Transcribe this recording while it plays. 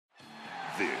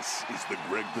This is the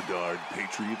Greg Bedard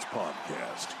Patriots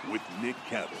Podcast with Nick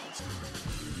Cattles.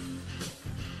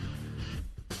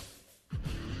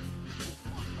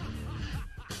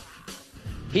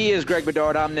 He is Greg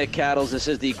Bedard. I'm Nick Cattles. This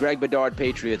is the Greg Bedard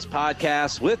Patriots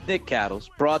Podcast with Nick Cattles,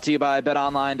 brought to you by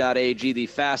betonline.ag, the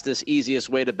fastest, easiest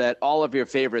way to bet all of your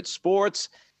favorite sports.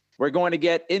 We're going to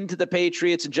get into the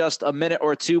Patriots in just a minute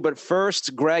or two, but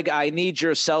first, Greg, I need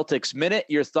your Celtics minute.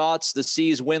 Your thoughts, the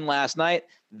C's win last night.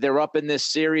 They're up in this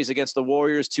series against the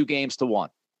Warriors 2-1.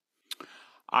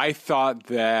 I thought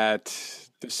that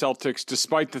the Celtics,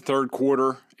 despite the third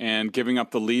quarter and giving up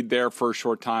the lead there for a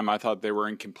short time, I thought they were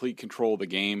in complete control of the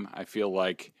game. I feel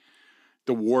like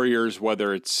the Warriors,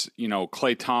 whether it's,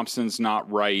 Klay Thompson's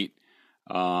not right,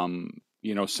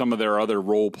 some of their other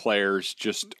role players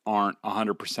just aren't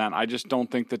 100%. I just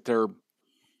don't think that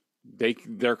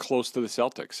they're close to the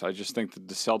Celtics. I just think that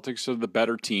the Celtics are the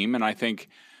better team, and I think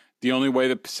the only way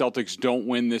the Celtics don't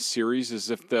win this series is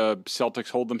if the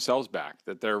Celtics hold themselves back,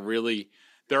 that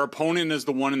their opponent is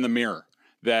the one in the mirror,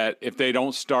 that if they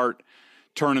don't start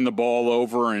turning the ball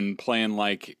over and playing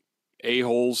like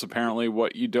a-holes, apparently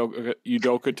what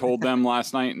Udoka told them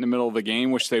last night in the middle of the game,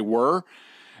 which they were,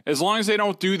 as long as they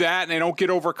don't do that and they don't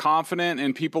get overconfident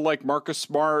and people like Marcus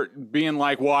Smart being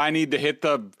like, well, I need to hit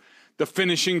the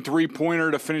finishing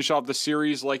three-pointer to finish off the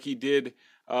series like he did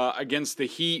against the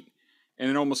Heat, and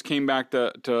it almost came back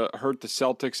to hurt the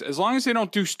Celtics. As long as they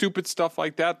don't do stupid stuff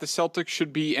like that, the Celtics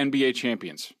should be NBA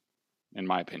champions, in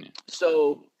my opinion.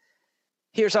 So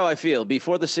here's how I feel.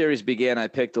 Before the series began, I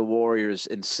picked the Warriors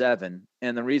in 7.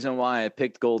 And the reason why I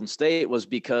picked Golden State was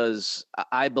because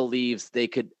I believed they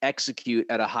could execute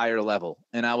at a higher level.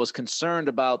 And I was concerned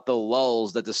about the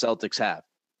lulls that the Celtics have.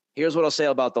 Here's what I'll say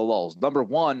about the lulls. Number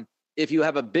one, if you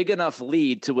have a big enough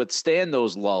lead to withstand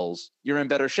those lulls, you're in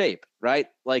better shape, right?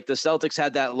 Like the Celtics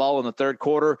had that lull in the third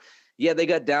quarter. Yeah, they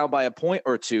got down by a point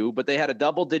or two, but they had a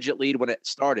double-digit lead when it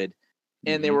started.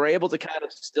 And they were able to kind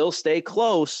of still stay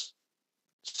close.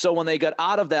 So when they got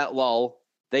out of that lull,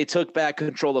 they took back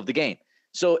control of the game.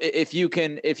 So if you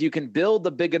can build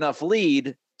the big enough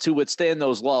lead to withstand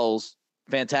those lulls,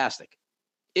 fantastic.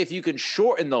 If you can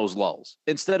shorten those lulls,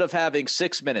 instead of having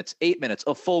 6 minutes, 8 minutes,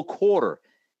 a full quarter,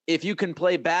 if you can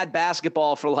play bad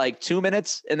basketball for like 2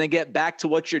 minutes and then get back to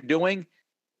what you're doing,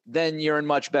 then you're in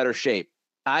much better shape.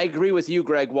 I agree with you,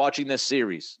 Greg, watching this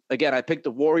series. Again, I picked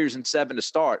the Warriors in 7 to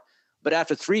start, but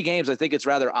after 3 games, I think it's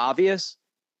rather obvious,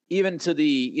 even to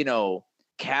the,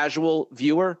 casual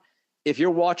viewer, if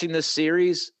you're watching this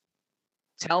series,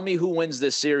 tell me who wins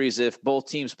this series if both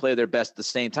teams play their best at the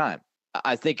same time.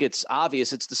 I think it's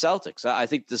obvious it's the Celtics. I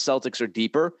think the Celtics are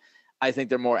deeper. I think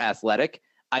they're more athletic.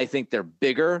 I think they're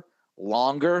bigger,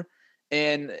 longer,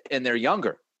 and they're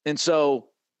younger. And so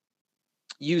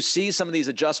you see some of these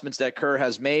adjustments that Kerr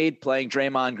has made, playing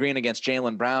Draymond Green against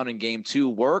Jaylen Brown in game 2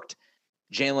 worked.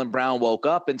 Jaylen Brown woke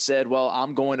up and said, well,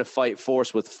 I'm going to fight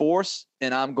force with force,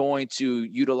 and I'm going to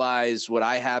utilize what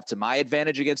I have to my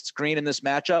advantage against Green in this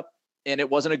matchup. And it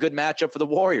wasn't a good matchup for the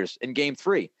Warriors in game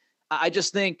 3. I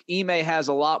just think Ime has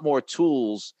a lot more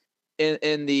tools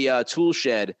in the tool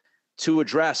shed to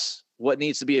address what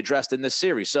needs to be addressed in this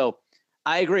series. So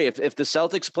I agree. If the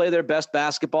Celtics play their best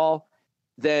basketball,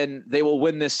 then they will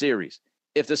win this series.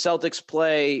 If the Celtics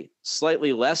play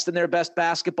slightly less than their best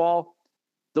basketball,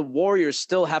 the Warriors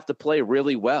still have to play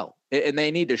really well, and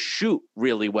they need to shoot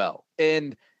really well.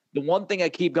 And the one thing I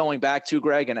keep going back to,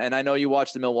 Greg, and I know you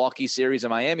watched the Milwaukee series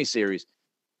and Miami series,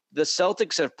 the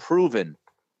Celtics have proven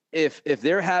if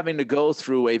they're having to go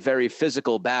through a very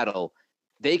physical battle,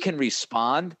 they can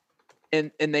respond.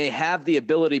 And they have the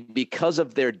ability, because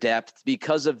of their depth,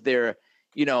 because of their,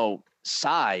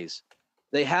 size,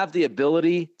 they have the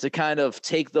ability to kind of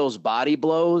take those body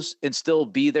blows and still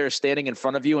be there standing in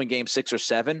front of you in game 6 or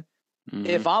 7. Mm-hmm.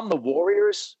 If I'm the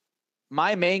Warriors,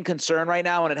 my main concern right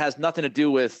now, and it has nothing to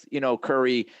do with,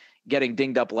 Curry getting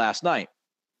dinged up last night.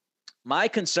 My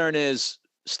concern is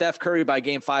Steph Curry by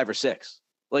game 5 or 6.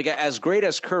 Like, as great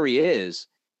as Curry is,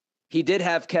 he did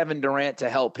have Kevin Durant to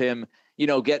help him,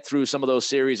 get through some of those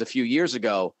series a few years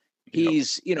ago.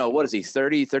 He's, what is he,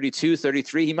 30, 32,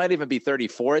 33? He might even be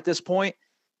 34 at this point.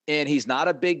 And he's not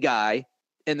a big guy.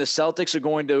 And the Celtics are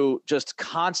going to just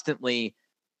constantly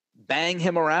bang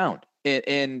him around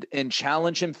and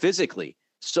challenge him physically.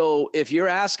 So if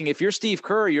you're Steve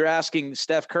Kerr, you're asking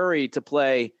Steph Curry to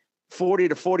play 40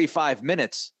 to 45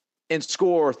 minutes and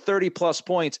score 30-plus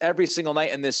points every single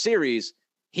night in this series,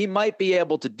 he might be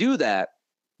able to do that.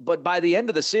 But by the end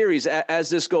of the series, as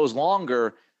this goes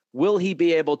longer, will he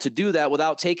be able to do that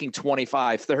without taking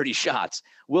 25, 30 shots?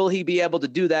 Will he be able to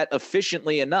do that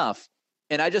efficiently enough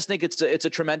And I just think it's a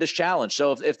tremendous challenge.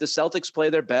 So if the Celtics play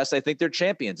their best, I think they're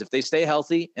champions. If they stay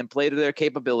healthy and play to their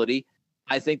capability,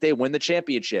 I think they win the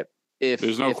championship.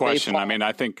 There's no question. I mean,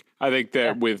 I think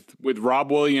that with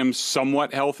Rob Williams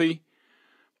somewhat healthy,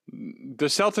 the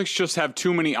Celtics just have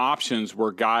too many options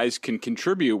where guys can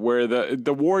contribute, where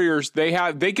the Warriors, they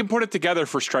can put it together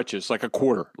for stretches, like a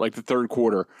quarter, like the third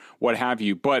quarter, what have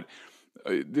you. But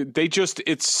they just,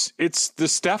 it's the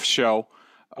Steph show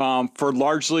for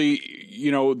largely,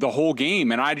 the whole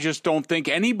game. And I just don't think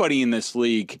anybody in this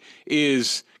league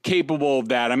is capable of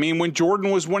that. I mean, when Jordan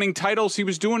was winning titles, he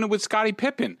was doing it with Scottie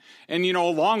Pippen. And,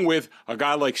 along with a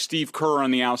guy like Steve Kerr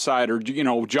on the outside, or,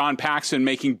 John Paxson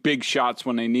making big shots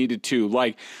when they needed to.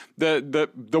 Like the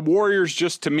Warriors,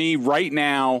 just to me right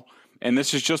now, and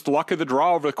this is just luck of the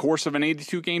draw over the course of an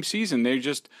 82 game season, they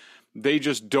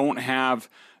just don't have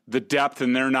the depth,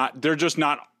 and they're just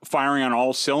not firing on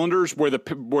all cylinders, where the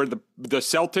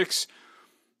Celtics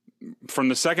from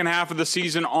the second half of the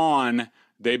season on,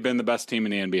 they've been the best team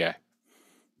in the NBA.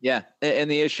 Yeah, and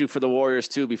the issue for the Warriors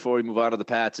too, before we move on to the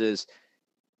Pats, is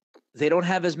they don't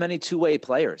have as many two-way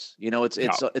players.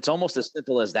 It's almost as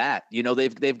simple as that.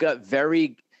 They've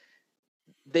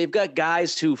got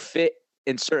guys who fit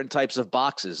in certain types of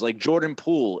boxes. Like Jordan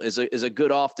Poole is a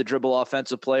good off the dribble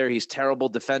offensive player. He's terrible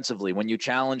defensively. When you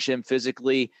challenge him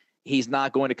physically, he's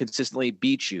not going to consistently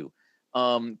beat you.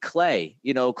 Clay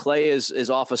is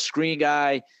off a screen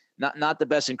guy. Not the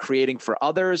best in creating for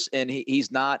others, and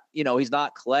he's not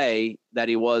Clay that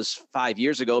he was 5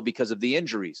 years ago because of the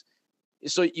injuries.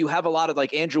 So you have a lot of,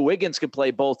 like, Andrew Wiggins can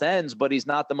play both ends, but he's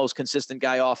not the most consistent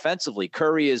guy offensively.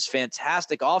 Curry is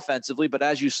fantastic offensively, but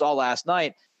as you saw last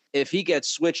night, if he gets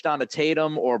switched on to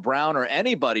Tatum or Brown or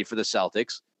anybody for the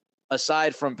Celtics,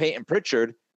 aside from Peyton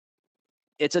Pritchard,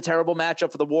 it's a terrible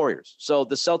matchup for the Warriors. So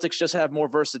the Celtics just have more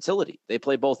versatility. They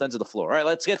play both ends of the floor. All right,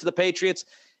 let's get to the Patriots.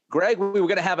 Greg, we were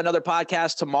going to have another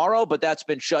podcast tomorrow, but that's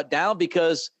been shut down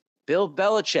because Bill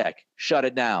Belichick shut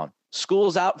it down.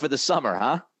 School's out for the summer,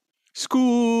 huh?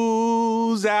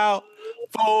 School's out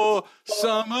for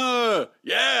summer.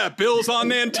 Yeah, Bill's on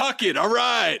Nantucket. All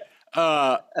right.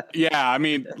 I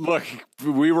mean, look,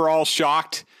 we were all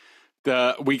shocked.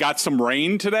 We got some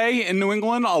rain today in New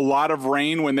England, a lot of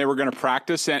rain when they were going to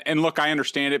practice. And look, I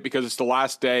understand it because it's the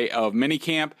last day of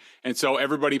minicamp. And so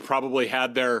everybody probably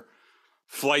had their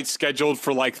flight scheduled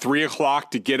for like 3:00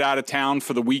 to get out of town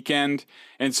for the weekend.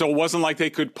 And so it wasn't like they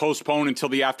could postpone until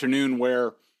the afternoon,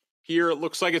 where here it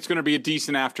looks like it's going to be a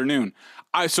decent afternoon.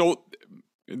 So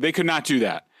they could not do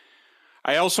that.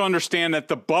 I also understand that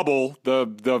the bubble,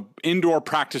 the indoor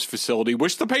practice facility,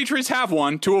 which the Patriots have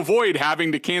one to avoid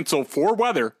having to cancel for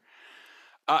weather,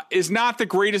 is not the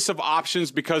greatest of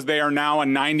options because they are now a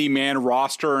 90-man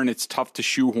roster and it's tough to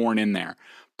shoehorn in there.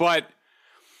 But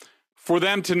for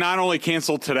them to not only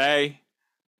cancel today,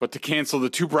 but to cancel the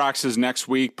two practices next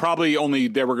week, they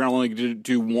were going to only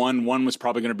do one. One was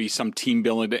probably going to be some team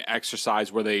building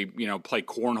exercise where they, play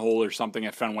cornhole or something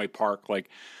at Fenway Park like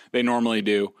they normally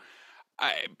do.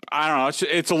 I don't know.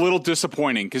 It's a little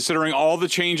disappointing considering all the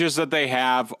changes that they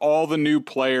have, all the new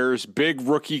players, big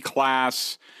rookie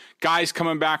class, guys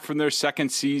coming back from their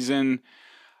second season,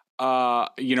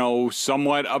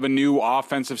 somewhat of a new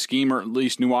offensive scheme, or at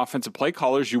least new offensive play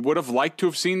callers. You would have liked to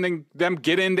have seen them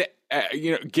get into,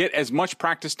 get as much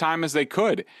practice time as they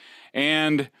could.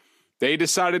 And they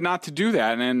decided not to do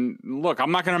that. And look,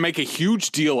 I'm not going to make a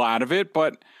huge deal out of it,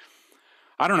 but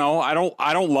I don't know. I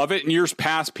don't love it. In years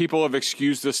past, people have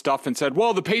excused this stuff and said,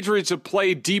 well, the Patriots have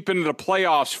played deep into the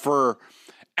playoffs for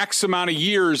X amount of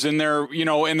years and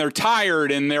they're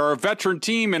tired and they're a veteran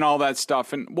team and all that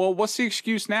stuff. And well, what's the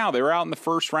excuse now? They were out in the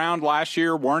first round last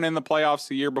year, weren't in the playoffs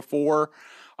the year before,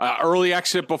 early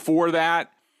exit before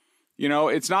that.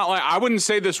 It's not like, I wouldn't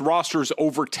say this roster is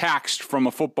overtaxed from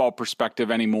a football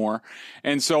perspective anymore.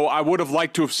 And so I would have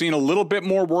liked to have seen a little bit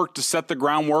more work to set the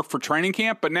groundwork for training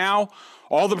camp. But now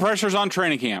all the pressure's on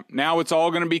training camp. Now it's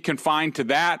all going to be confined to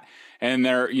that. And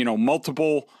there,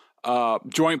 multiple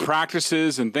joint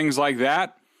practices and things like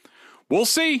that. We'll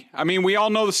see. I mean, we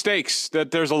all know the stakes, that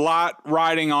there's a lot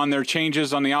riding on their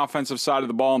changes on the offensive side of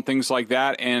the ball and things like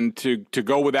that. And to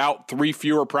go without 3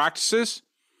 fewer practices,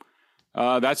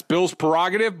 that's Bill's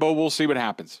prerogative, but we'll see what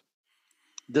happens.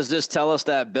 Does this tell us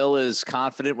that Bill is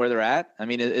confident where they're at? I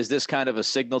mean, is this kind of a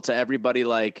signal to everybody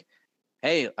like,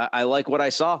 hey, I like what I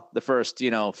saw the first,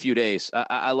 few days.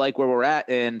 I like where we're at,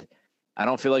 and I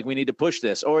don't feel like we need to push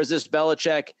this? Or is this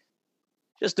Belichick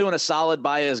just doing a solid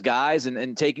by his guys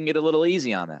and taking it a little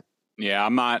easy on them? Yeah,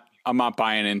 I'm not I'm not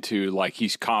buying into like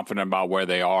he's confident about where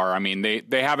they are. I mean,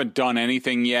 they haven't done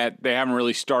anything yet. They haven't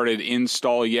really started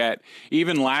install yet.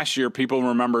 Even last year, people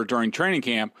remember during training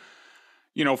camp,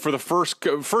 for the first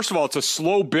of all, it's a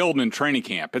slow build in training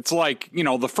camp. It's like,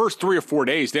 the first 3 or 4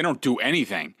 days, they don't do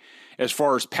anything as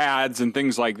far as pads and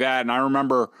things like that. And I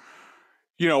remember,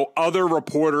 other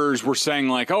reporters were saying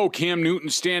like, oh, Cam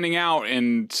Newton's standing out.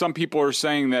 And some people are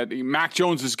saying that Mac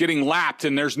Jones is getting lapped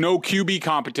and there's no QB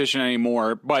competition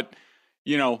anymore. But,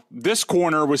 this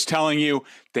corner was telling you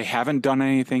they haven't done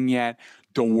anything yet.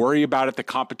 Don't worry about it. The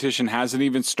competition hasn't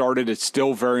even started. It's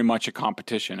still very much a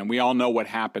competition. And we all know what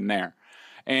happened there.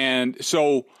 And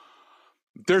so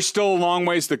there's still a long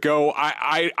ways to go.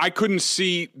 I couldn't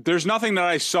see, there's nothing that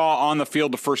I saw on the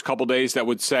field the first couple days that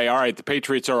would say, all right, the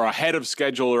Patriots are ahead of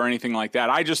schedule or anything like that.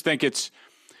 I just think it's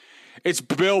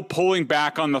Bill pulling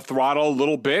back on the throttle a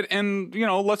little bit. And,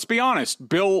 let's be honest,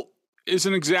 Bill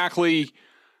isn't exactly,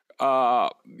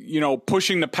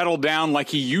 pushing the pedal down like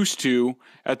he used to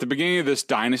at the beginning of this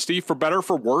dynasty, for better or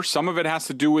for worse. Some of it has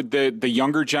to do with the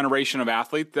younger generation of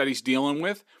athletes that he's dealing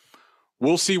with.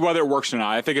 We'll see whether it works or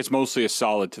not. I think it's mostly a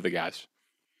solid to the guys.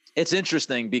 It's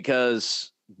interesting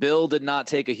because Bill did not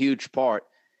take a huge part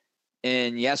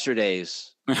in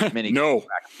yesterday's mini no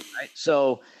practice, right?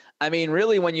 So, I mean,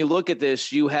 really, when you look at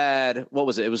this, you had, what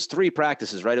was it? It was 3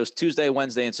 practices, right? It was Tuesday,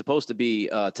 Wednesday, and supposed to be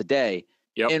today.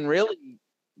 Yep. And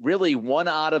really 1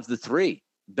 out of the 3,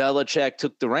 Belichick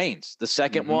took the reins. The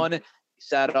second one, he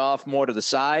sat off more to the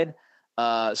side,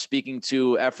 speaking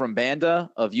to Ephraim Banda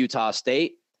of Utah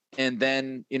State. And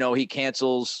then, he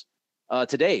cancels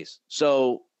today's.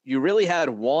 So you really had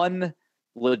 1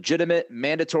 legitimate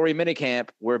mandatory minicamp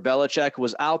where Belichick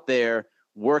was out there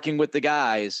working with the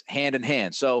guys hand in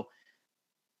hand. So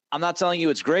I'm not telling you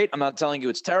it's great. I'm not telling you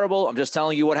it's terrible. I'm just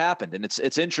telling you what happened. And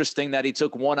it's interesting that he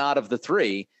took 1 out of the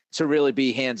 3 to really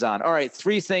be hands-on. All right,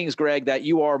 3 things, Greg, that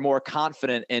you are more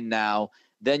confident in now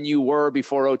than you were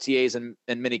before OTAs and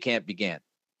minicamp began.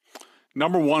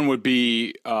 Number 1 would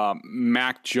be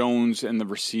Mac Jones and the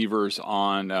receivers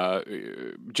on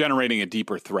generating a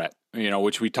deeper threat,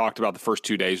 which we talked about the first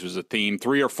 2 days was a theme.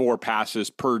 3 or 4 passes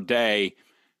per day.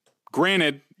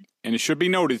 Granted, and it should be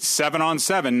noted, 7 on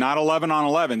 7, not 11 on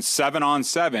 11, 7 on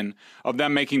 7 of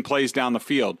them making plays down the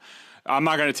field. I'm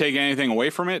not going to take anything away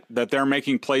from it. That they're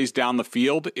making plays down the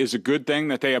field is a good thing,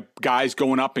 that they have guys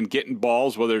going up and getting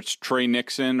balls, whether it's Trey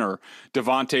Nixon or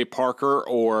Devontae Parker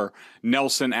or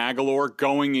Nelson Aguilar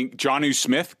Jonnu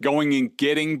Smith going and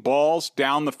getting balls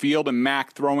down the field and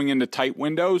Mac throwing into tight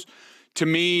windows. To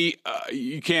me,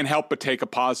 you can't help but take a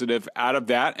positive out of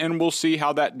that, and we'll see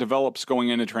how that develops going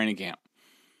into training camp.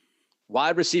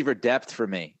 Wide receiver depth for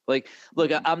me. Like,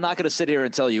 look, I'm not going to sit here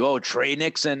and tell you, oh, Trey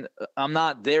Nixon, I'm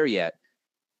not there yet.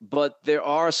 But there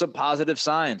are some positive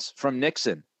signs from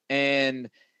Nixon. And,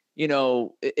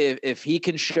 if he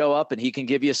can show up and he can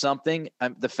give you something,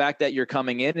 the fact that you're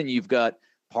coming in and you've got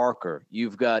Parker,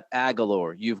 you've got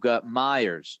Aguilar, you've got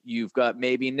Myers, you've got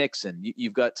maybe Nixon,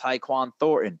 you've got Tyquan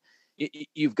Thornton.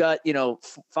 You've got,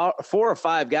 4 or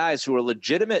 5 guys who are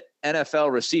legitimate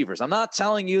NFL receivers. I'm not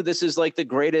telling you this is like the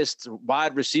greatest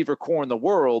wide receiver core in the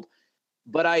world,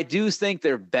 but I do think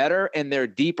they're better and they're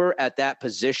deeper at that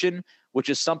position, which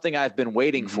is something I've been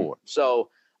waiting for. So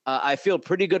I feel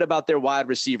pretty good about their wide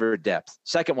receiver depth.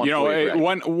 Second one.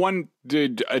 One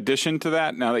addition to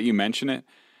that, now that you mention it,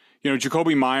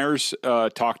 Jacoby Myers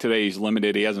talked today. He's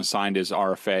limited. He hasn't signed his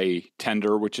RFA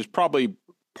tender, which is probably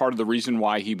part of the reason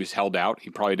why he was held out. He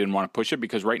probably didn't want to push it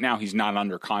because right now he's not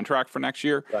under contract for next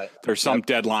year. Right. There's some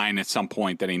deadline at some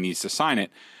point that he needs to sign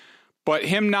it. But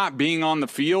him not being on the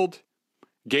field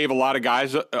gave a lot of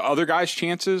other guys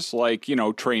chances, like,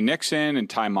 Trey Nixon and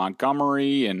Ty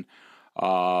Montgomery and,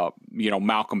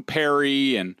 Malcolm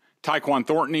Perry and Tyquan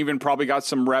Thornton even probably got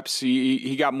some reps.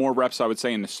 He got more reps, I would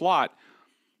say, in the slot.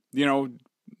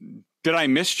 Did I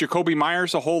miss Jacoby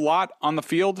Myers a whole lot on the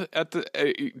field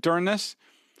during this?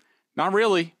 Not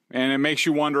really. And it makes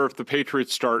you wonder if the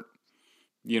Patriots start,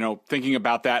 thinking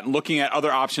about that and looking at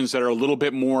other options that are a little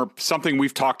bit more something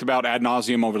we've talked about ad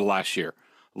nauseum over the last year.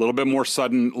 A little bit more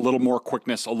sudden, a little more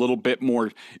quickness, a little bit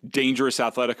more dangerous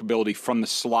athletic ability from the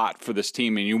slot for this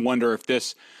team. And you wonder if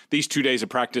these 2 days of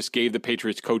practice gave the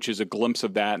Patriots coaches a glimpse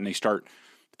of that and they start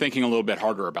thinking a little bit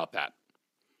harder about that.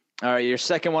 All right, your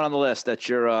second one on the list that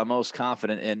you're most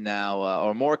confident in now,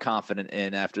 or more confident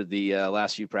in after the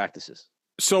last few practices.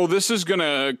 So this is going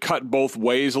to cut both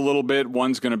ways a little bit.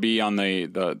 One's going to be on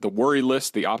the worry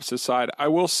list, the opposite side. I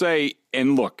will say,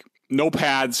 and look, no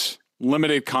pads,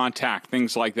 limited contact,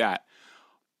 things like that.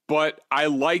 But I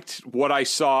liked what I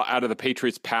saw out of the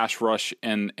Patriots pass rush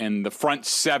and the front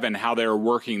 7, how they were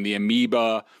working, the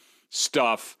amoeba,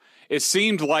 stuff, it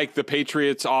seemed like the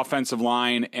Patriots offensive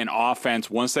line and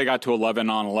offense, once they got to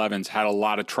 11-on-11s, had a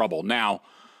lot of trouble. Now,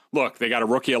 look, they got a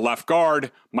rookie at left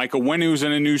guard, Michael Winu's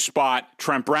in a new spot,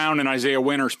 Trent Brown and Isaiah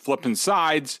Winner's flipping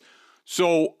sides.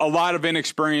 So a lot of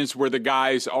inexperience where the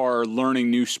guys are learning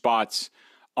new spots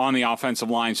on the offensive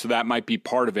line, so that might be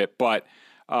part of it. But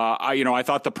I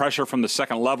thought the pressure from the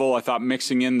second level, I thought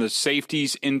mixing in the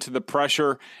safeties into the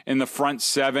pressure in the front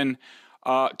seven,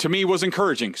 to me was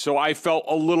encouraging. So I felt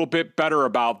a little bit better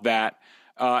about that.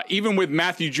 Even with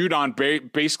Matthew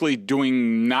Judon basically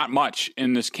doing not much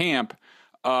in this camp,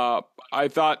 I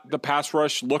thought the pass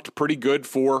rush looked pretty good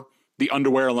for the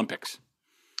underwear Olympics.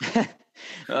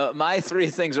 My three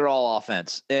things are all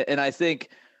offense. And I think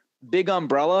big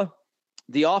umbrella,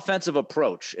 the offensive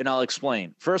approach, and I'll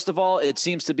explain. First of all, it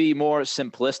seems to be more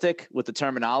simplistic with the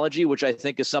terminology, which I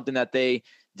think is something that they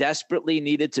desperately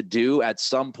needed to do at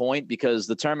some point because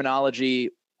the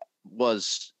terminology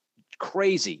was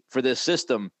crazy for this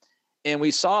system. And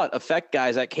we saw it affect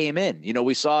guys that came in.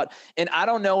 We saw it. And I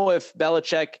don't know if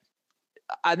Belichick,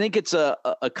 I think it's a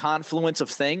confluence of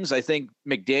things. I think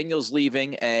McDaniel's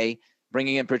leaving,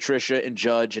 bringing in Patricia and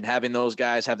Judge and having those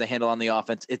guys have the handle on the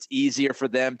offense. It's easier for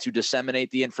them to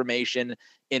disseminate the information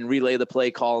and relay the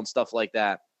play call and stuff like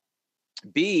that.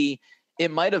 B, it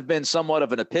might have been somewhat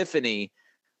of an epiphany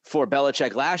for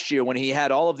Belichick last year when he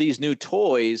had all of these new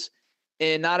toys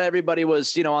and not everybody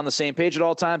was, on the same page at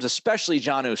all times, especially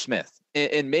Jonnu Smith.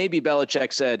 And maybe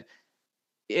Belichick said,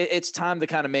 it's time to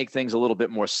kind of make things a little bit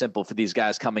more simple for these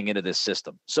guys coming into this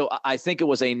system. So I think it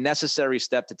was a necessary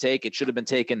step to take. It should have been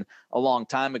taken a long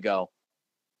time ago.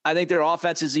 I think their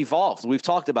offense has evolved. We've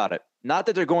talked about it. Not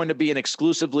that they're going to be an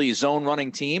exclusively zone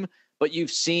running team, but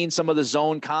you've seen some of the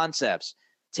zone concepts,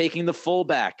 taking the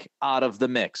fullback out of the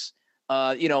mix,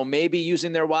 maybe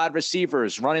using their wide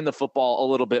receivers, running the football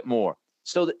a little bit more.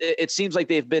 So it seems like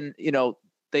they've been,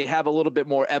 they have a little bit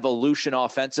more evolution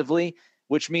offensively,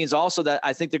 which means also that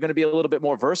I think they're going to be a little bit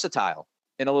more versatile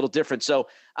and a little different. So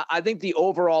I think the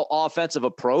overall offensive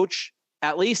approach,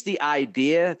 at least the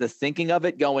idea, the thinking of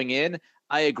it going in,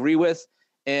 I agree with.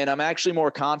 And I'm actually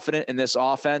more confident in this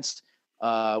offense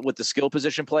with the skill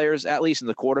position players, at least in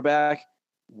the quarterback,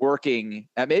 working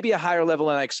at maybe a higher level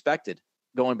than I expected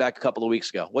going back a couple of weeks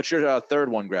ago. What's your third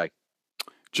one, Greg?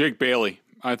 Jake Bailey.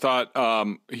 I thought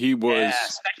he was.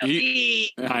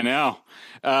 I know.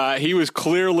 He was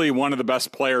clearly one of the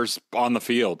best players on the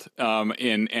field,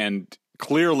 and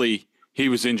clearly he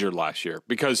was injured last year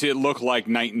because it looked like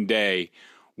night and day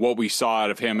what we saw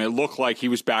out of him. It looked like he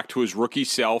was back to his rookie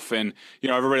self, and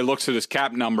everybody looks at his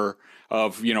cap number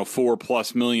of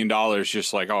 $4+ million,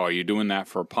 just like, oh, are you doing that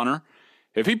for a punter?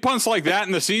 If he punts like that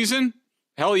in the season,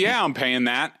 hell yeah, I'm paying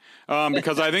that.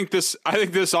 Because I think this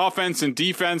offense and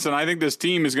defense, and I think this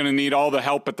team is going to need all the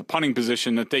help at the punting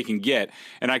position that they can get.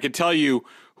 And I could tell you,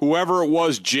 whoever it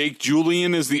was, Jake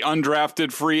Julian is the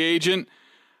undrafted free agent.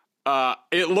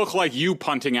 It looked like you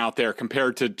punting out there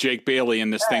compared to Jake Bailey in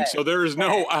this thing. So there is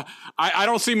no, I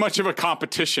don't see much of a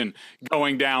competition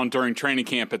going down during training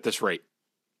camp at this rate.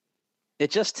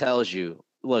 It just tells you,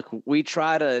 look, we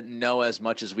try to know as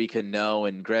much as we can know.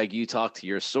 And Greg, you talk to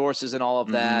your sources and all of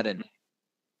that. And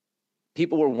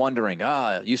people were wondering,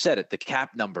 you said it, the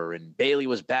cap number, and Bailey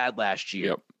was bad last year.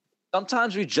 Yep.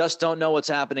 Sometimes we just don't know what's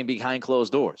happening behind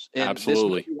closed doors. And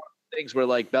absolutely. This is one of the things where,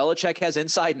 like, Belichick has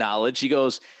inside knowledge. He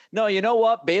goes, no, you know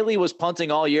what? Bailey was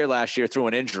punting all year last year through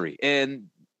an injury, and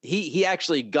he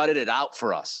actually gutted it out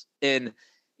for us. And,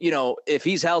 if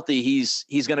he's healthy,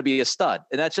 he's going to be a stud.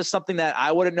 And that's just something that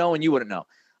I wouldn't know and you wouldn't know.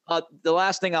 The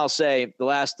last thing I'll say, the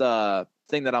last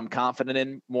thing that I'm confident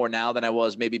in more now than I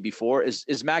was maybe before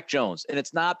is Mac Jones. And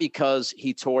it's not because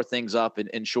he tore things up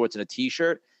in shorts and a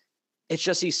t-shirt. It's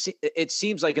just, it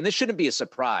seems like, and this shouldn't be a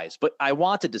surprise, but I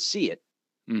wanted to see it.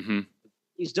 Mm-hmm.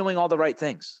 He's doing all the right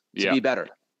things to be better.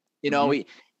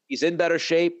 He's in better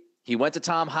shape. He went to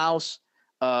Tom House.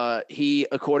 He,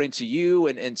 according to you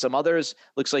and some others,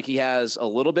 looks like he has a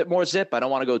little bit more zip. I don't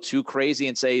want to go too crazy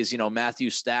and say he's, Matthew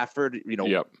Stafford,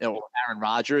 or Aaron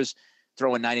Rodgers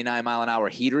throwing 99-mile-an-hour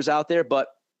heaters out there. But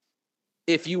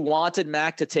if you wanted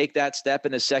Mac to take that step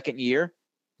in his second year,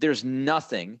 there's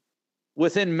nothing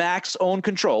within Mac's own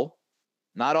control,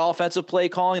 not offensive play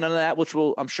calling, none of that, which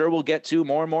I'm sure we'll get to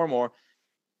more and more and more.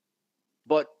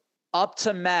 But up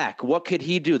to Mac, what could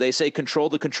he do? They say control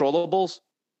the controllables.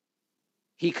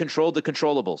 He controlled the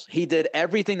controllables. He did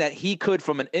everything that he could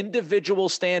from an individual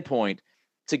standpoint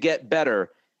to get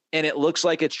better, and it looks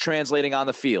like it's translating on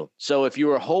the field. So if you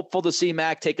were hopeful to see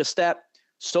Mac take a step,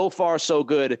 so far so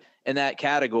good in that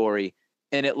category,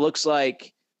 and it looks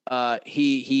like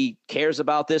he cares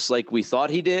about this like we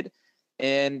thought he did.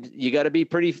 And you got to be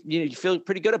you feel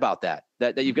pretty good about that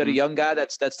you've got a young guy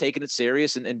that's taking it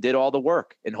serious and did all the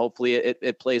work, and hopefully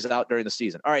it plays out during the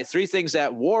season. All right, 3 things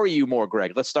that worry you more,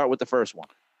 Greg. Let's start with the first one.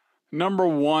 Number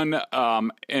one,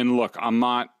 and look, I'm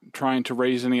not trying to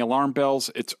raise any alarm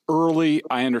bells. It's early.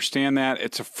 I understand that.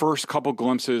 It's a first couple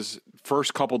glimpses,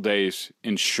 first couple days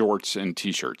in shorts and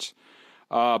T-shirts.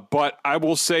 But I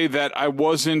will say that I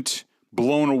wasn't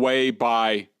blown away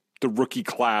by the rookie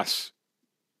class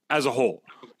as a whole.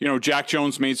 Jack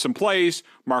Jones made some plays.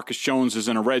 Marcus Jones is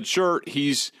in a red shirt.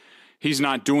 He's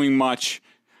not doing much.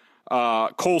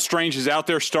 Cole Strange is out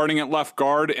there starting at left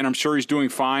guard, and I'm sure he's doing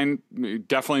fine. He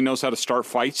definitely knows how to start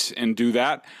fights and do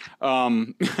that.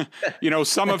 Some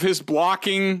of his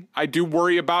blocking, I do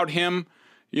worry about him.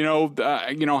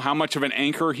 How much of an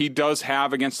anchor he does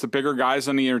have against the bigger guys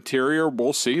on the interior.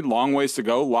 We'll see. Long ways to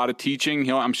go. A lot of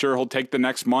teaching. I'm sure he'll take the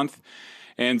next month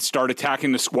and start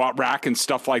attacking the squat rack and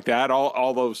stuff like that.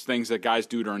 All those things that guys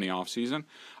do during the offseason.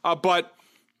 But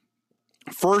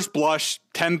first blush,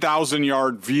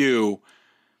 10,000-yard view,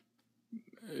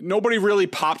 nobody really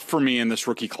popped for me in this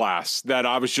rookie class that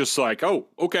I was just like, oh,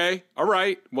 okay, all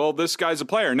right, well, this guy's a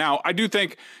player. Now, I do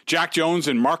think Jack Jones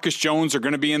and Marcus Jones are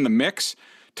going to be in the mix.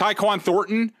 Tyquan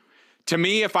Thornton, to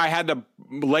me, if I had to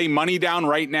lay money down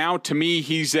right now, to me,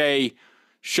 he's a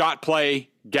shot play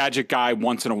gadget guy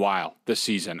once in a while this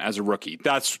season as a rookie.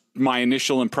 That's my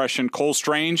initial impression. Cole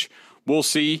Strange, we'll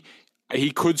see. He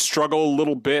could struggle a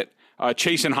little bit.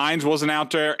 Chasen Hines wasn't out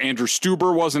there. Andrew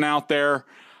Stuber wasn't out there.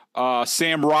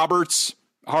 Sam Roberts,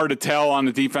 hard to tell on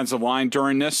the defensive line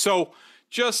during this. So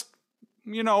just,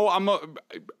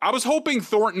 I was hoping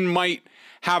Thornton might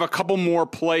have a couple more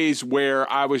plays where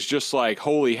I was just like,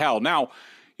 holy hell. Now,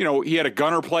 he had a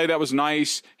gunner play that was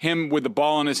nice. Him with the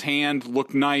ball in his hand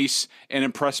looked nice and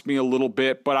impressed me a little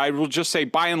bit. But I will just say,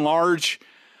 by and large,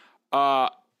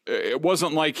 it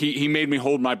wasn't like he made me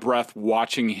hold my breath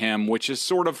watching him, which is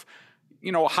sort of,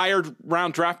 higher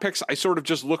round draft picks. I sort of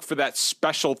just look for that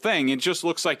special thing. It just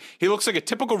looks like he looks like a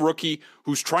typical rookie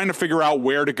who's trying to figure out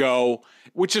where to go,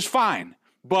 which is fine.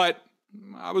 But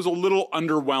I was a little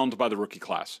underwhelmed by the rookie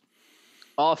class.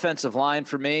 Offensive line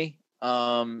for me,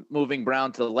 moving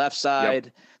Brown to the left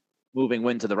side, moving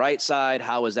Wynn to the right side.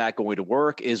 How is that going to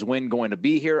work? Is Wynn going to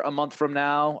be here a month from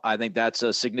now? I think that's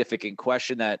a significant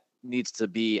question that needs to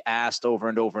be asked over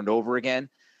and over and over again.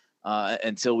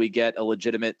 Until we get a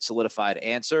legitimate, solidified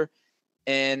answer.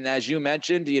 And as you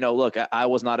mentioned, look, I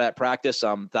was not at practice.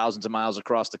 I'm thousands of miles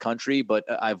across the country, but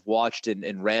I've watched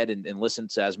and read and listened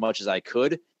to as much as I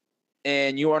could.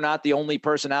 And you are not the only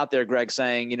person out there, Greg,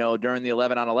 saying, during the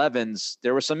 11-on-11s,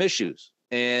 there were some issues.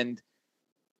 And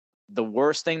the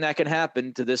worst thing that can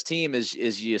happen to this team is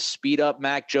you speed up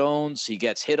Mac Jones. He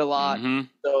gets hit a lot. Mm-hmm.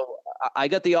 So I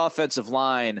got the offensive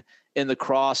line in the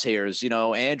crosshairs.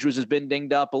 Andrews has been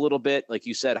dinged up a little bit. Like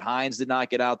you said, Hines did not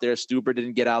get out there. Stuber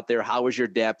didn't get out there. How is your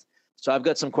depth? So I've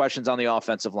got some questions on the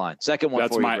offensive line. Second one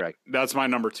for you, Greg. That's my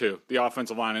number 2, the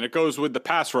offensive line. And it goes with the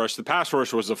pass rush. The pass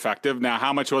rush was effective. Now,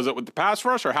 how much was it with the pass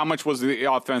rush or how much was the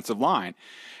offensive line?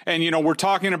 And, we're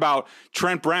talking about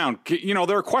Trent Brown.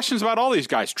 There are questions about all these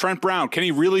guys. Trent Brown, can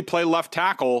he really play left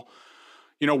tackle?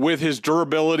 With his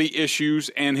durability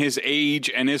issues and his age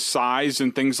and his size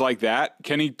and things like that,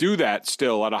 can he do that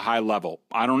still at a high level?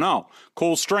 I don't know.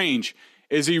 Cole Strange,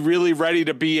 is he really ready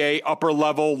to be a upper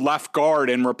level left guard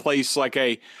and replace like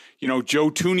a,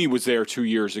 Joe Tooney was there 2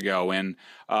 years ago and,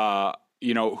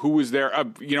 who was there?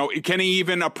 Can he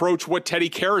even approach what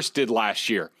Teddy Karras did last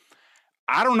year?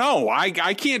 I don't know.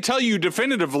 I can't tell you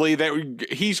definitively that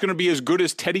he's going to be as good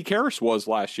as Teddy Karras was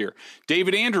last year.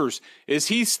 David Andrews, is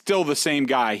he still the same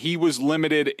guy? He was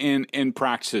limited in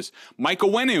practices.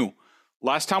 Michael Wenu,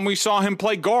 last time we saw him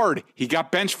play guard, he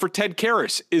got benched for Ted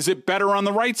Karras. Is it better on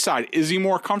the right side? Is he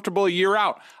more comfortable a year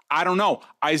out? I don't know.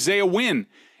 Isaiah Wynn,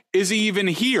 is he even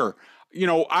here?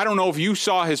 I don't know if you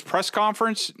saw his press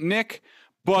conference, Nick,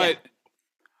 but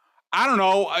I don't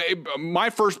know. My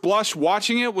first blush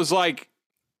watching it was like,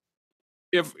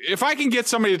 if I can get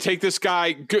somebody to take this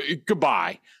guy,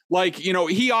 goodbye. Like,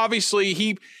 he obviously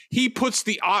he puts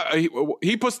the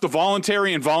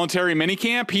voluntary and voluntary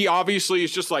minicamp. He obviously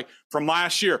is just like from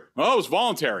last year. Oh, it's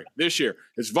voluntary. This year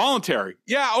it's voluntary.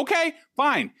 Yeah, okay,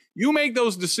 fine. You make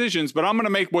those decisions, but I'm going to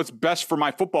make what's best for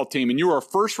my football team. And you are a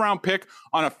first round pick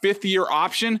on a 5th-year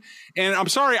option. And I'm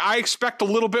sorry, I expect a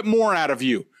little bit more out of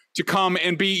you to come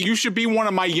and you should be one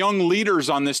of my young leaders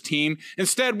on this team.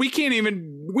 Instead, we don't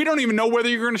even know whether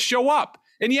you're going to show up.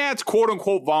 And yeah, it's quote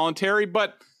unquote voluntary,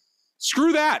 but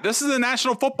screw that. This is the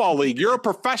National Football League. You're a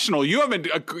professional. You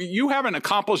haven't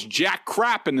accomplished jack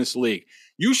crap in this league.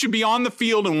 You should be on the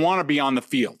field and want to be on the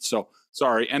field. So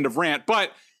Sorry, end of rant.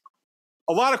 But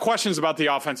a lot of questions about the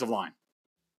offensive line.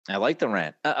 I like the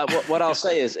rant. What I'll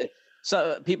say is,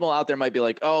 so people out there might be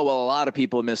like, "Oh, well, a lot of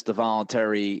people missed the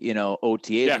voluntary,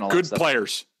 OTAs and all that good stuff."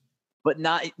 players. But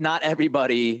not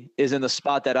everybody is in the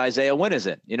spot that Isaiah Wynn is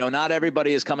in. Not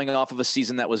everybody is coming off of a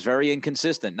season that was very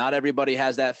inconsistent. Not everybody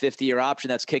has that 50-year option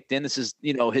that's kicked in. This is,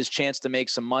 his chance to make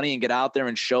some money and get out there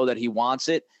and show that he wants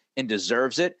it and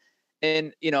deserves it.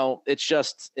 And, it's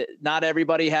just not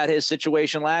everybody had his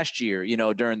situation last year,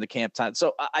 during the camp time.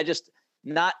 So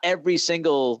not every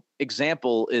single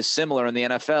example is similar in the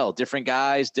NFL. Different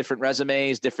guys, different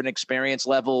resumes, different experience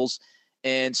levels.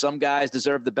 And some guys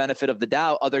deserve the benefit of the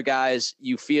doubt. Other guys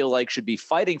you feel like should be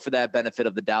fighting for that benefit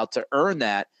of the doubt to earn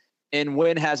that. And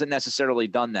Wynn hasn't necessarily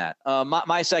done that.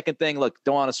 My second thing, look,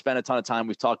 don't want to spend a ton of time.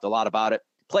 We've talked a lot about it.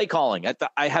 Play calling.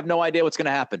 I have no idea what's going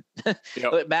to happen.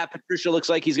 Yep. Matt Patricia looks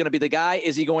like he's going to be the guy.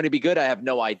 Is he going to be good? I have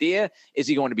no idea. Is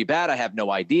he going to be bad? I have no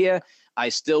idea. I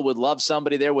still would love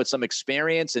somebody there with some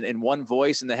experience and one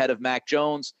voice in the head of Mac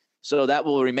Jones. So that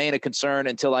will remain a concern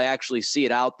until I actually see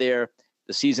it out there.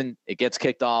 The season, it gets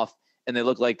kicked off, and they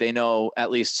look like they know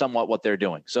at least somewhat what they're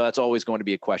doing. So that's always going to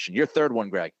be a question. Your third one,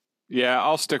 Greg. Yeah,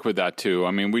 I'll stick with that too.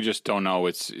 I mean, we just don't know.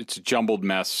 It's a jumbled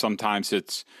mess. Sometimes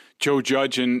it's Joe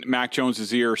Judge in Mac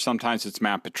Jones's ear. Sometimes it's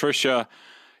Matt Patricia.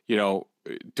 Do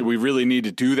we really need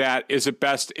to do that? Is it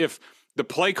best if the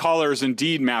play caller is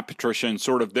indeed Matt Patricia and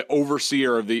sort of the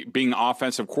overseer of the being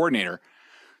offensive coordinator?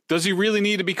 Does he really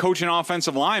need to be coaching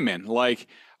offensive linemen? Like,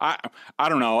 I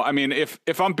don't know. I mean, if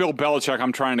I'm Bill Belichick,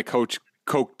 I'm trying to coax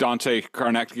Dante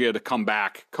Carnecchia to come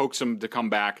back, coax him to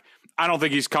come back. I don't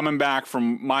think he's coming back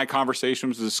from my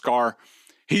conversations with Scar.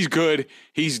 He's good.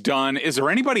 He's done. Is there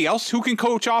anybody else who can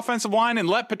coach offensive line and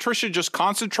let Patricia just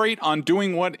concentrate on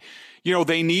doing what,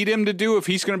 they need him to do if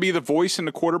he's going to be the voice in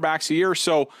the quarterback's ear?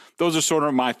 So those are sort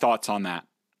of my thoughts on that.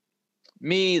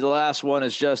 Me, the last one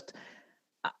is just,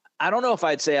 I don't know if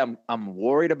I'd say I'm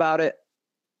worried about it.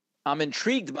 I'm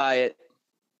intrigued by it,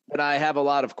 but I have a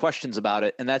lot of questions about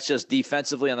it, and that's just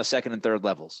defensively on the second and third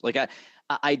levels. Like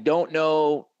I don't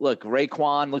know. Look,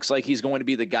 Raekwon looks like he's going to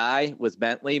be the guy with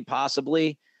Bentley,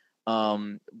 possibly.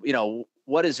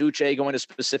 What is Uche going to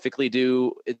specifically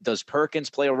do? Does Perkins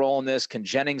play a role in this? Can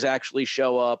Jennings actually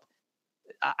show up?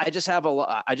 I just have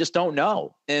I just don't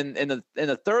know. In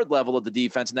the third level of the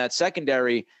defense, in that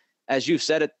secondary, as you've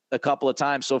said it a couple of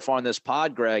times so far in this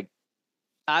pod, Greg,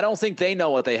 I don't think they know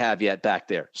what they have yet back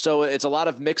there. So it's a lot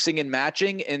of mixing and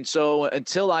matching. And so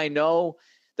until I know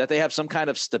that they have some kind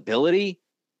of stability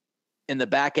in the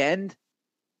back end,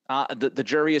 the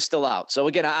jury is still out. So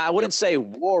again, I wouldn't say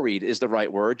worried is the right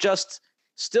word, just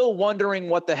still wondering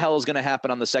what the hell is going to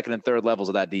happen on the second and third levels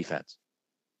of that defense.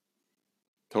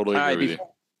 Totally agree with you.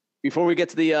 Before we get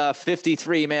to the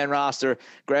 53-man roster,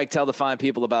 Greg, tell the fine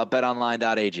people about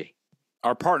betonline.ag.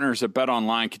 Our partners at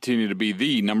BetOnline continue to be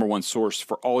the number one source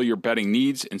for all your betting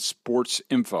needs and sports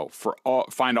info.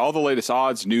 Find all the latest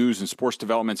odds, news, and sports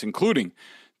developments, including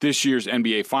this year's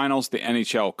NBA Finals, the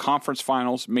NHL Conference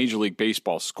Finals, Major League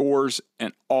Baseball scores,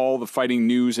 and all the fighting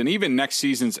news, and even next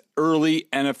season's early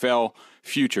NFL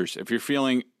futures. If you're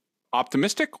feeling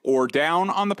optimistic or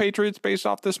down on the Patriots based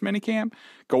off this minicamp,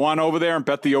 go on over there and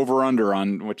bet the over-under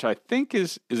on, which I think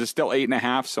is it still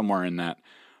 8.5, somewhere in that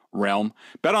realm.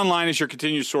 BetOnline is your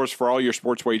continued source for all your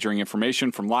sports wagering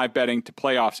information, from live betting to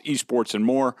playoffs, esports, and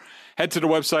more. Head to the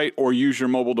website or use your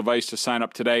mobile device to sign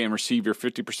up today and receive your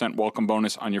 50% welcome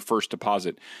bonus on your first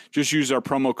deposit. Just use our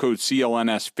promo code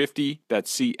CLNS50,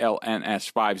 that's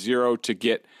CLNS50, to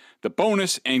get the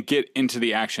bonus and get into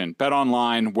the action.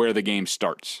 BetOnline, where the game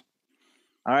starts.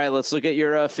 All right, let's look at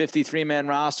your 53-man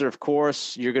roster. Of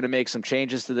course, you're going to make some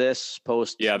changes to this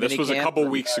post. Yeah, this was a couple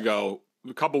weeks ago.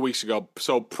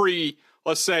 So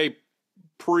let's say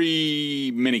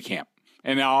pre-minicamp.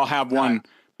 And I'll have one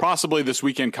possibly this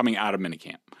weekend coming out of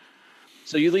minicamp.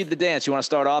 So you lead the dance. You want to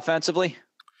start offensively?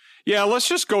 Yeah, let's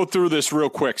just go through this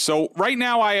real quick. So right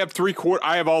now I have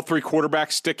all three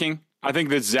quarterbacks sticking. I think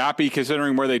that Zappe,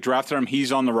 considering where they drafted him,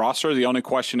 he's on the roster. The only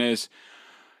question is,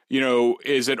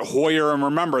 is it Hoyer? And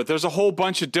remember, there's a whole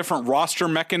bunch of different roster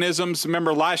mechanisms.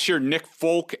 Remember last year, Nick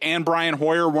Folk and Brian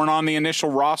Hoyer weren't on the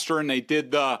initial roster, and they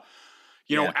did the,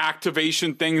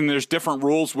 activation thing. And there's different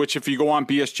rules, which if you go on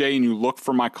BSJ and you look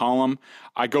for my column,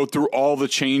 I go through all the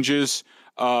changes,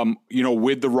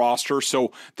 with the roster.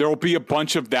 So there will be a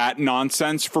bunch of that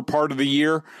nonsense for part of the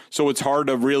year. So it's hard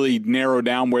to really narrow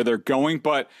down where they're going.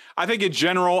 But I think in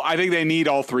general, I think they need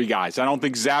all three guys. I don't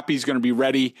think Zappe's going to be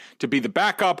ready to be the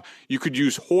backup. You could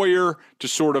use Hoyer to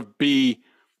sort of be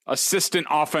assistant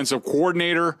offensive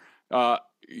coordinator.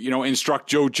 instruct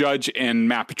Joe Judge and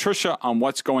Matt Patricia on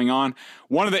what's going on.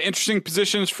 One of the interesting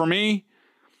positions for me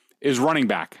is running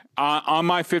back. On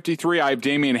my 53, I have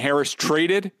Damian Harris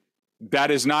traded.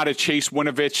 That is not a Chase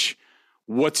Winovich,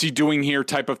 what's he doing here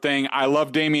type of thing. I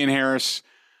love Damian Harris.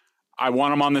 I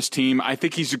want him on this team. I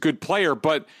think he's a good player,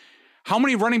 but how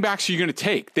many running backs are you going to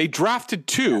take? They drafted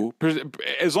 2.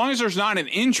 As long as there's not an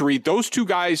injury, those 2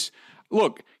 guys,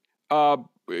 look,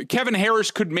 Kevin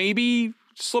Harris could maybe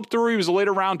slip through. He was a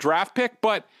later round draft pick,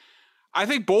 but I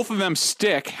think both of them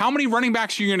stick. How many running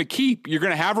backs are you going to keep? You're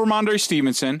going to have Ramondre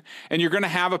Stevenson, and you're going to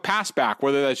have a pass back,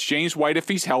 whether that's James White if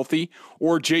he's healthy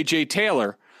or J.J.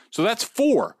 Taylor. So that's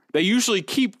 4. They usually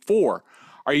keep 4.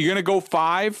 Are you going to go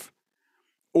 5?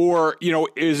 Or,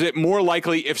 is it more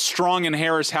likely if Strong and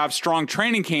Harris have strong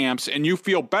training camps and you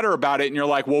feel better about it and you're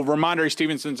like, well, Ramondre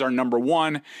Stevenson's our number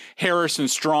 1, Harris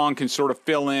and Strong can sort of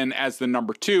fill in as the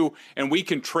number 2, and we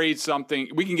can trade something,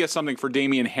 we can get something for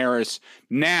Damian Harris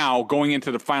now going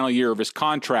into the final year of his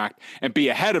contract and be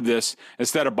ahead of this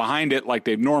instead of behind it like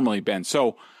they've normally been.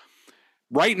 So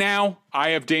right now, I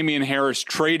have Damian Harris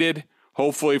traded,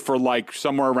 hopefully for like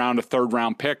somewhere around a 3rd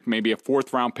round pick, maybe a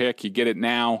 4th round pick. You get it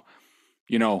now.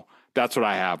 That's what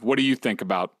I have. What do you think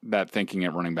about that thinking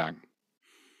at running back?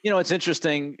 It's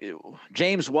interesting.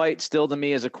 James White still to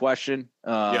me is a question.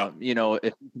 If he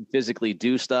can physically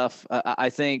do stuff. I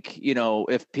think,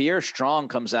 if Pierre Strong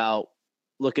comes out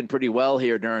looking pretty well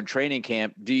here during training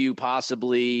camp, do you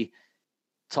possibly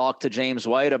talk to James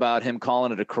White about him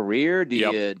calling it a career? Do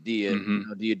you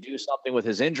do something with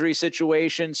his injury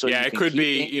situation? So it could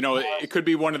be, it could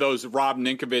be one of those Rob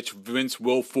Ninkovich, Vince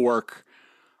Wilfork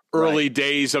early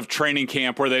days of training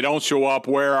camp where they don't show up.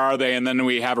 Where are they? And then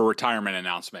we have a retirement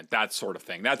announcement, that sort of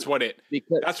thing. That's what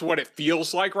it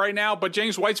feels like right now. But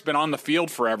James White's been on the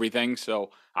field for everything.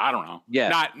 So I don't know. Yeah.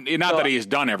 Not that he has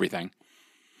done everything.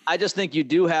 I just think you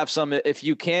do have some, if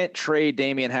you can't trade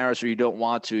Damian Harris or you don't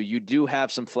want to, you do have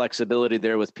some flexibility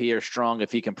there with Pierre Strong.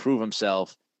 If he can prove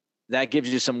himself, that gives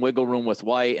you some wiggle room with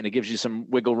White and it gives you some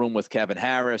wiggle room with Kevin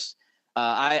Harris.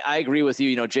 I agree with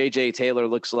you. J.J. Taylor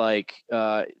looks like,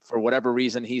 for whatever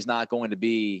reason, he's not going to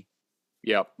be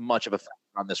much of a factor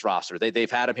on this roster. They've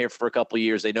had him here for a couple of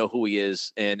years. They know who he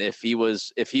is, and if he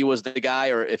was the guy,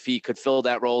 or if he could fill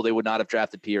that role, they would not have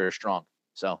drafted Pierre Strong.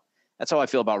 So that's how I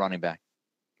feel about running back.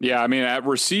 Yeah, I mean, at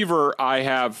receiver, I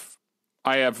have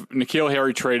N'Keal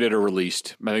Harry traded or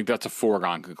released. I think that's a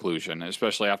foregone conclusion,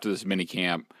 especially after this mini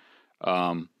camp.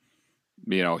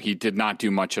 He did not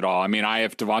do much at all. I mean, I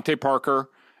have Devontae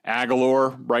Parker,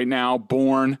 Aguilar right now,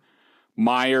 Bourne,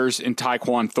 Myers, and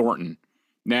Tyquan Thornton.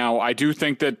 Now, I do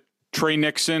think that Trey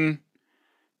Nixon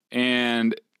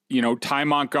and, Ty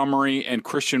Montgomery and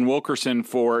Christian Wilkerson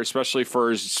especially for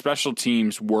his special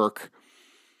teams work,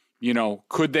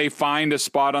 could they find a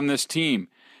spot on this team?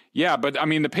 Yeah, but I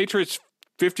mean, the Patriots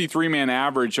 53-man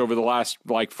average over the last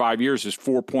 5 years is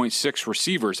 4.6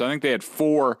 receivers. I think they had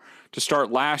 4 to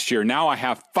start last year. Now I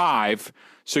have 5,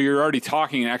 so you're already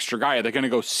talking an extra guy. Are they going to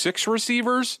go 6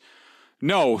 receivers?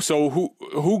 No. So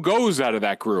who goes out of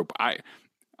that group? I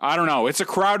don't know. It's a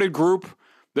crowded group.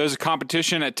 There's a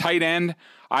competition at tight end.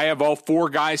 I have all 4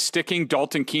 guys sticking.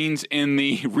 Dalton Keene's in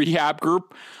the rehab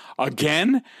group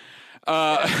again.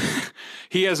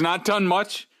 He has not done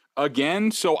much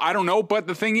again, so I don't know. But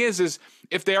the thing is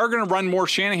if they are going to run more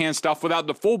Shanahan stuff without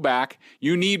the fullback,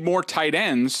 you need more tight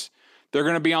ends. They're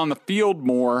going to be on the field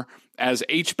more as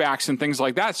H-backs and things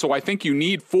like that. So I think you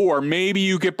need 4. Maybe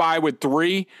you get by with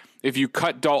 3 if you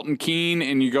cut Dalton Keene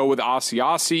and you go with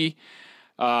Asiasi,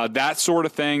 that sort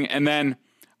of thing. And then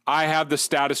I have the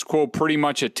status quo pretty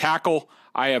much at tackle.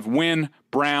 I have Wynn,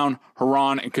 Brown,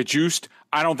 Haran, and Cajuste.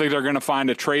 I don't think they're going to find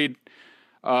a trade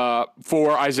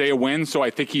for Isaiah Wynn, so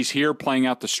I think he's here playing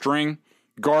out the string.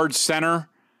 Guard center,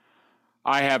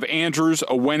 I have Andrews,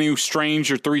 Owenu, Strange,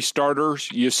 your 3 starters,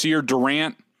 Yasir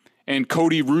Durant, and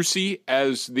Cody Rusey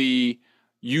as the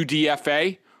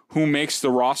UDFA, who makes the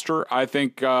roster. I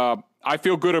think I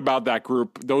feel good about that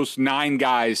group. Those 9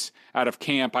 guys out of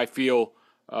camp, I feel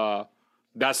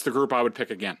that's the group I would pick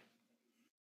again.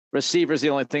 Receiver is the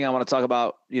only thing I want to talk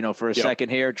about, for a second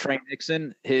here. Trey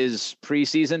Nixon, his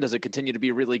preseason, does it continue to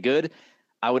be really good?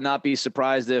 I would not be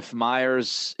surprised if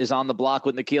Myers is on the block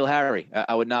with N'Keal Harry.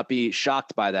 I would not be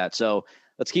shocked by that. So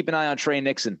let's keep an eye on Trey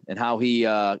Nixon and how he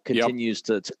continues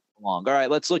to along. All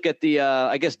right, let's look at the,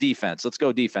 defense. Let's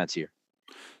go defense here.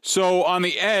 So on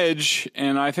the edge,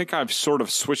 and I think I've sort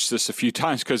of switched this a few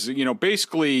times because,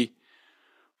 basically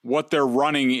what they're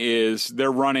running is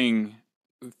they're running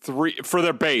three for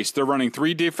their base. They're running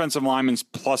 3 defensive linemen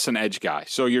plus an edge guy.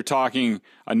 So you're talking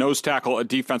a nose tackle, a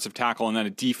defensive tackle, and then a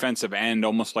defensive end,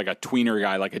 almost like a tweener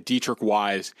guy, like a Dietrich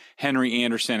Wise, Henry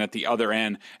Anderson at the other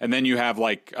end. And then you have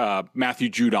like Matthew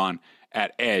Judon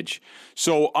at edge.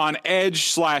 So on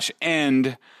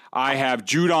edge/end, I have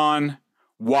Judon,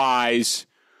 Wise,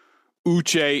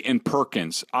 Uche, and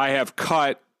Perkins. I have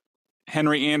cut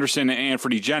Henry Anderson and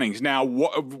Anthony Jennings. Now,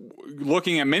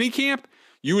 looking at minicamp,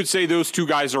 you would say those 2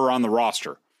 guys are on the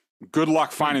roster. Good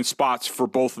luck finding spots for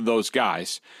both of those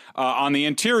guys. On the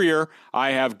interior,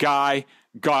 I have Guy,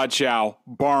 Godchow,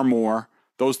 Barmore.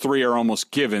 Those 3 are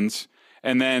almost givens.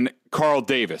 And then Carl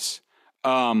Davis.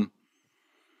 Do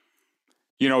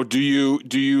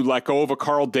you let go of a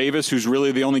Carl Davis who's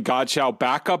really the only Godchow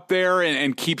backup there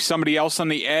and keep somebody else on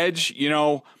the edge?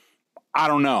 I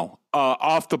don't know.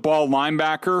 Off the ball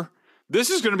linebacker. This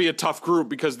is going to be a tough group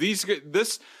because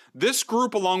this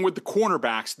group, along with the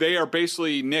cornerbacks, they are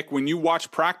basically, Nick, when you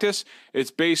watch practice,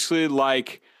 it's basically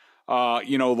like,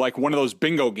 like one of those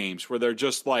bingo games where they're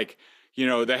just like,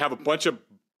 they have a bunch of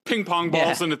ping pong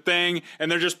balls in the thing and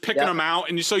they're just picking them out.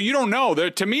 And so you don't know.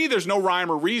 To me, there's no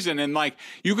rhyme or reason. And like,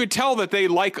 you could tell that they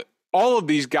like all of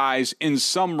these guys in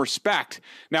some respect.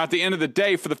 Now, at the end of the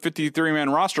day, for the 53-man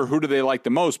roster, who do they like the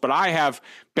most? But I have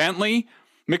Bentley,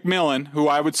 McMillan, who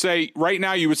I would say right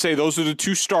now, you would say those are the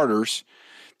 2 starters.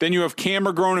 Then you have Cam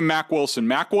McGrone and Mac Wilson.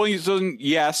 Mac Wilson,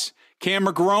 yes. Cam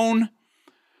McGrone,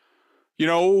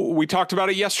 we talked about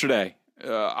it yesterday.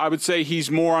 I would say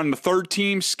he's more on the 3rd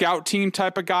team, scout team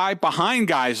type of guy, behind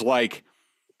guys like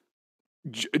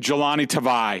Jelani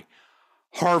Tavai,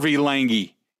 Harvey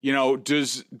Lange. How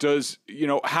does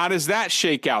that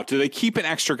shake out? Do they keep an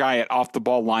extra guy at off the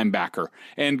ball linebacker?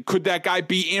 And could that guy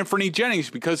be Anthony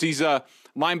Jennings because he's a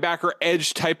linebacker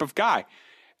edge type of guy?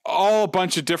 All a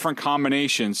bunch of different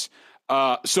combinations.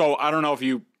 So I don't know if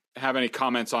you have any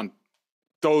comments on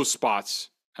those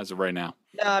spots as of right now.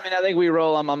 No, I think we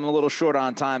roll. I'm a little short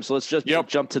on time, so let's just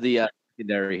jump to the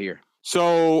secondary here.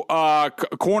 So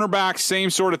cornerback, same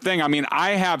sort of thing. I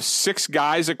have 6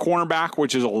 guys at cornerback,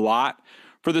 which is a lot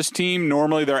for this team.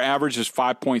 Normally their average is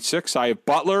 5.6. I have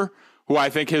Butler, who I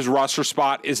think his roster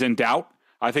spot is in doubt.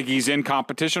 I think he's in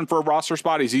competition for a roster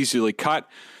spot. He's easily cut.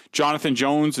 Jonathan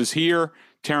Jones is here.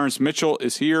 Terrence Mitchell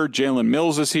is here. Jalen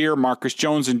Mills is here. Marcus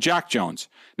Jones and Jack Jones.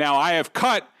 Now, I have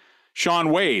cut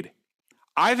Sean Wade.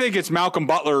 I think it's Malcolm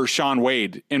Butler or Sean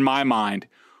Wade, in my mind,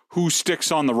 who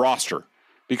sticks on the roster.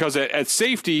 Because at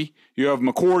safety, you have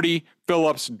McCourty,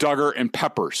 Phillips, Duggar, and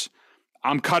Peppers.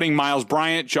 I'm cutting Miles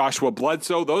Bryant, Joshua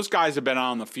Bledsoe. Those guys have been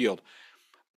on the field.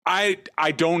 I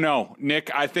don't know, Nick.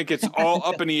 I think it's all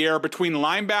up in the air between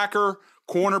linebacker,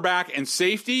 cornerback, and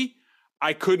safety.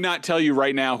 I could not tell you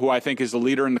right now who I think is the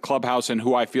leader in the clubhouse and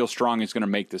who I feel strong is going to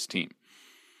make this team.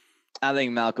 I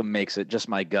think Malcolm makes it, just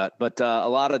my gut. But a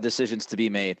lot of decisions to be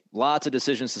made. Lots of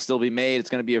decisions to still be made. It's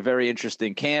going to be a very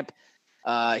interesting camp.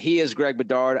 He is Greg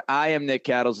Bedard. I am Nick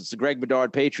Cattles. It's the Greg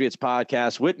Bedard Patriots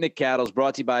podcast with Nick Cattles,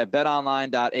 brought to you by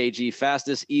betonline.ag.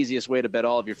 Fastest, easiest way to bet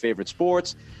all of your favorite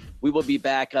sports. We will be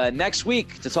back next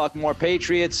week to talk more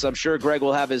Patriots. I'm sure Greg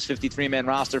will have his 53-man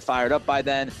roster fired up by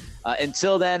then.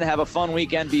 Until then, have a fun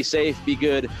weekend. Be safe, be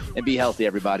good, and be healthy,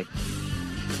 everybody.